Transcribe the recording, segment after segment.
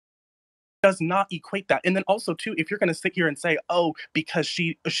does not equate that. And then also too, if you're going to sit here and say, oh, because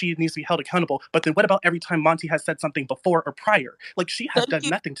she needs to be held accountable, but then what about every time Monte has said something before or prior? Like, she has done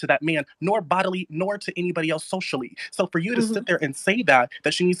nothing to that man, nor bodily, nor to anybody else socially. So for you to sit there and say that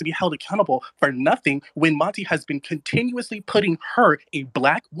she needs to be held accountable for nothing, when Monte has been continuously putting her, a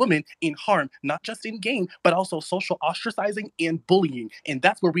Black woman, in harm, not just in game, but also social ostracizing and bullying. And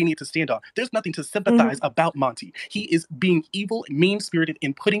that's where we need to stand on. There's nothing to sympathize about Monte. He is being evil, mean-spirited,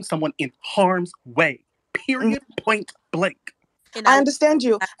 and putting someone in harm's way. Period. Point blank. I understand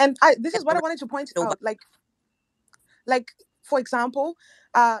you, and this is what I wanted to point out. Like for example,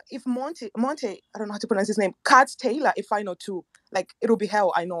 if Monte, I don't know how to pronounce his name, cuts Taylor a final 2, like, it'll be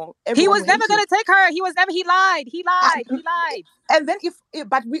hell. I know. He was never gonna take her. He lied. He lied. And then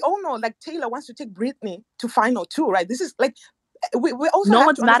but we all know, like, Taylor wants to take Brittany to final 2, right? This is like, we also no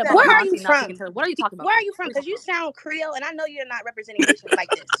one's mad about. Where are you from? What are you talking about? Where are you from? Because you sound Creole, and I know you're not representing Haitians like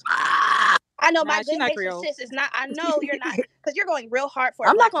this. I know my good Haitian sis is not. I know you're not, because you're going real hard for.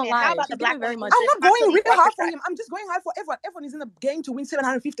 I'm not gonna lie. How about the Black very much? I'm not going real hard for him. I'm just going hard for everyone. Everyone is in the game to win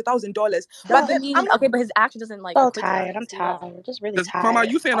 $750,000. But then, okay, but his action doesn't like. So tired. I'm tired. Just really tired. Mama,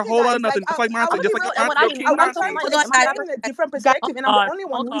 you saying a whole lot of nothing. Just like Monte. I'm trying to explain a different perspective, and I'm the only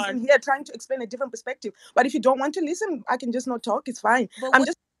one who's in here trying to explain a different perspective. But if you don't want to listen, I can just not talk. It's fine. I'm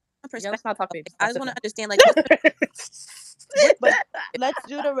just. Let's not talk, baby. I just want to understand, like. But let's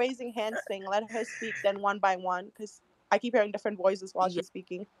do the raising hands thing. Let her speak, then one by one, because I keep hearing different voices while she's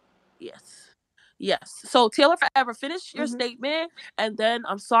speaking. Yes. So Taylor Forever, finish your statement, and then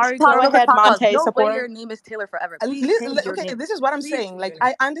I'm sorry. Go ahead, Monte. No way your name is Taylor Forever. Okay, this is what I'm saying. Like,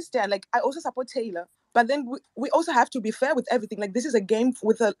 I understand. Like, I also support Taylor, but then we also have to be fair with everything. Like, this is a game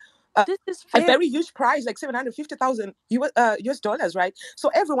with a very huge prize, like $750,000 US dollars, right?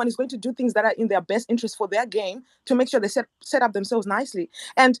 So everyone is going to do things that are in their best interest for their game to make sure they set up themselves nicely.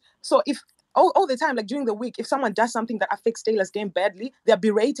 And so if all the time, like during the week, if someone does something that affects Taylor's game badly, they're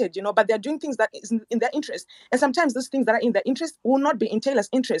berated, but they're doing things that is in their interest. And sometimes those things that are in their interest will not be in Taylor's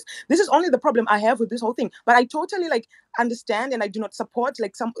interest. This is only the problem I have with this whole thing. But I totally understand, and I do not support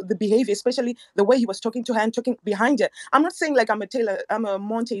the behavior, especially the way he was talking to her and talking behind her. I'm not saying I'm a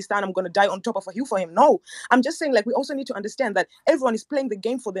Monte stan, I'm going to die on top of a hill for him. No, I'm just saying we also need to understand that everyone is playing the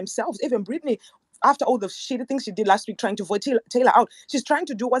game for themselves. Even Brittany, after all the shitty things she did last week trying to vote Taylor out, she's trying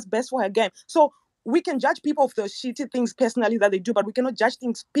to do what's best for her game. So we can judge people for the shitty things personally that they do, but we cannot judge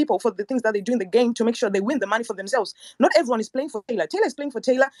people for the things that they do in the game to make sure they win the money for themselves. Not everyone is playing for Taylor. Taylor is playing for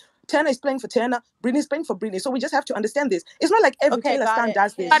Taylor. Turner is playing for Turner. Brittany is playing for Brittany. So we just have to understand this. It's not like every Taylor stan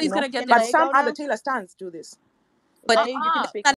does this, but some other Taylor stans do this. But you can speak.